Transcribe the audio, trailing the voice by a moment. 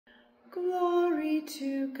Glory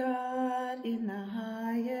to God in the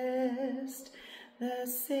highest. The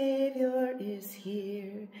Savior is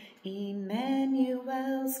here.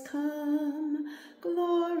 Emmanuel's come.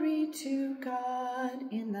 Glory to God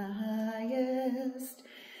in the highest.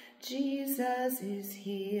 Jesus is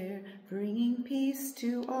here, bringing peace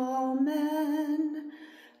to all men.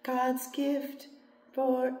 God's gift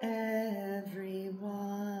for everyone.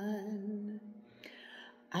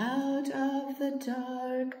 Out of the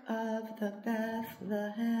dark of the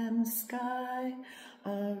Bethlehem sky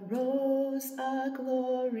arose a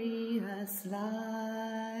glorious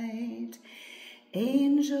light.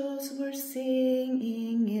 Angels were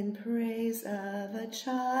singing in praise of a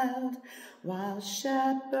child, while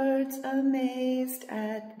shepherds amazed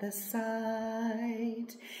at the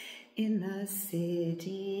sight. In the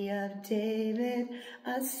city of David,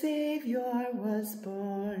 a Savior was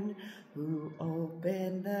born, who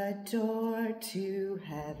opened the door to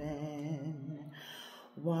heaven.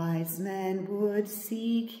 Wise men would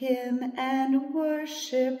seek him and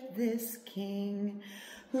worship this King,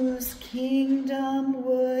 whose kingdom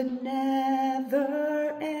would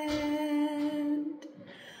never end.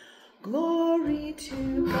 Glory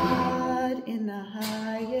to God in the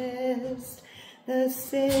highest. The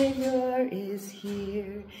Savior is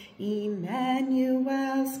here.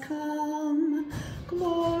 Emmanuel's come.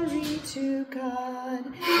 Glory to God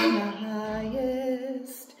in the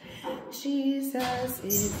highest. Jesus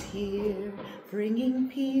is here, bringing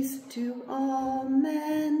peace to all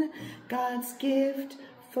men. God's gift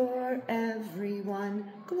for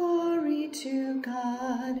everyone. Glory to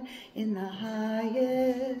God in the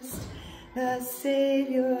highest. The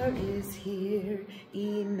Savior is here.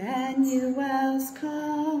 Emmanuel's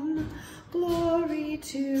come. Glory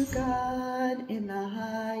to God in the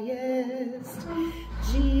highest.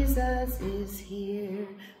 Jesus is here,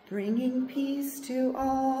 bringing peace to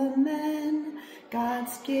all men.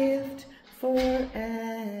 God's gift for everyone.